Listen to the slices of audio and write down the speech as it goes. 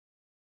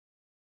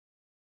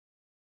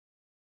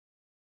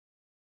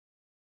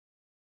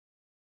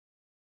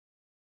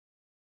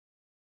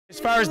As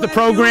far as the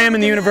program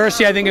and the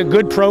university, I think a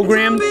good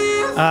program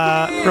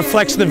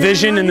reflects the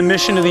vision and the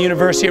mission of the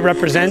university it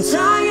represents.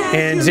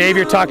 And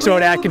Xavier talks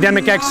about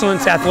academic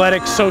excellence,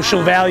 athletics,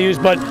 social values,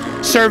 but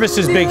service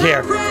is big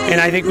here. And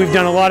I think we've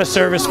done a lot of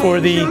service for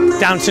the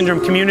Down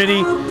syndrome community.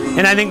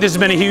 And I think this has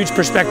been a huge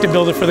perspective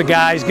builder for the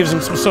guys, gives them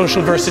some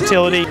social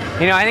versatility.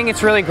 You know, I think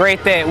it's really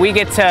great that we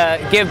get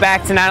to give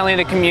back to not only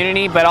the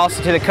community, but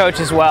also to the coach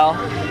as well.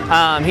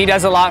 He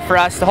does a lot for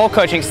us, the whole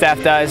coaching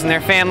staff does, and their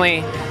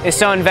family is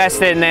so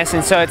invested in this,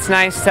 and so it's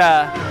nice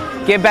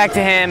to give back to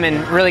him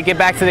and really give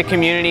back to the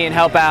community and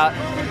help out,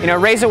 you know,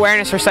 raise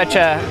awareness for such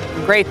a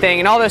great thing.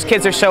 And all those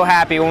kids are so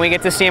happy when we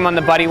get to see them on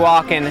the buddy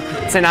walk, and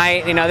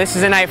tonight, you know, this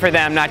is a night for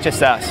them, not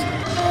just us.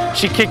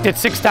 She kicked it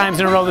 6 times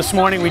in a row this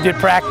morning. We did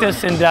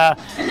practice, and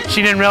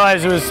she didn't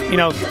realize it was, you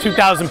know,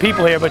 2,000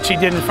 people here, but she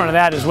did in front of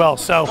that as well.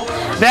 So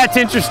that's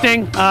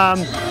interesting,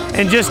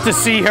 and just to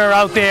see her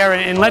out there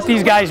and let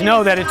these guys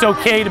know that it's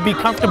okay to be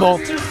comfortable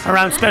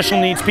around special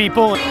needs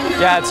people.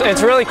 Yeah,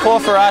 it's really cool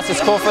for us.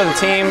 It's cool for the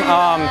team.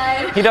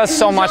 He does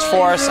so much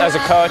for us as a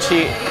coach.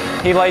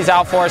 He lays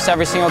out for us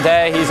every single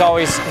day. He's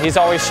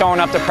always showing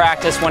up to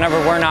practice. Whenever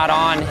we're not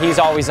on, he's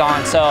always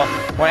on. So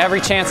every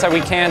chance that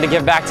we can to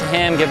give back to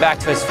him, give back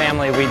to his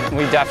family,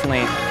 we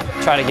definitely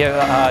try to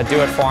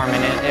do it for him.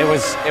 And it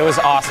was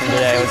awesome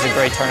today. It was a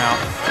great turnout.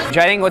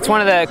 I think what's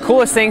one of the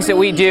coolest things that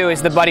we do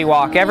is the buddy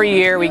walk. Every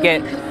year we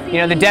get, you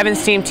know, the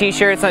Devin's team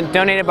t-shirts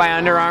donated by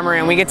Under Armour,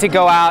 and we get to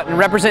go out and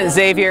represent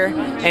Xavier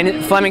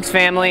and Fleming's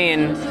family,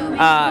 and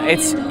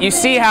you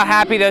see how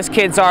happy those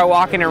kids are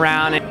walking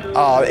around.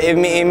 Oh, it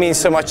means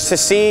so much to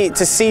see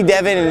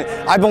Devin.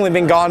 And I've only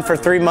been gone for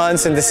 3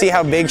 months, and to see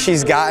how big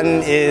she's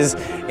gotten is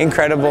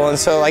incredible. And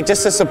so, like,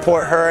 just to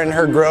support her and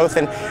her growth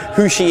and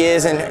who she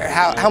is and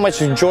how much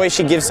joy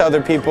she gives to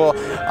other people,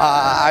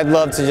 I'd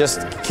love to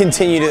just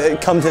continue to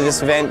come to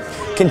this event,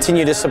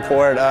 continue to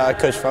support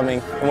Coach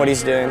Fleming and what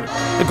he's doing.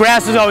 The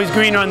grass is always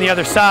greener on the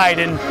other side,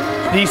 and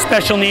these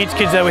special needs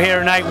kids that were here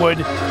tonight would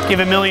give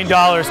 $1 million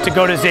to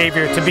go to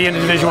Xavier, to be a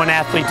Division I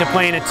athlete, to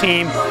play in a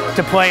team,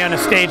 to play on a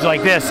stage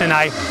like this. And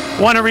I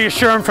want to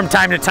reassure them from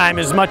time to time,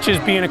 as much as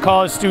being a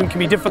college student can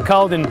be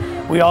difficult, and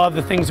we all have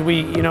the things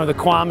the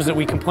qualms that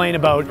we complain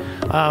about,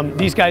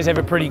 these guys have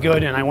it pretty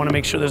good, and I want to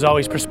make sure there's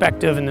always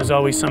perspective and there's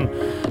always some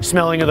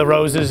smelling of the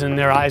roses, and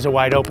their eyes are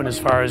wide open as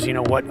far as, you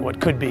know, what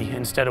could be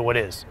instead of what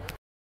is.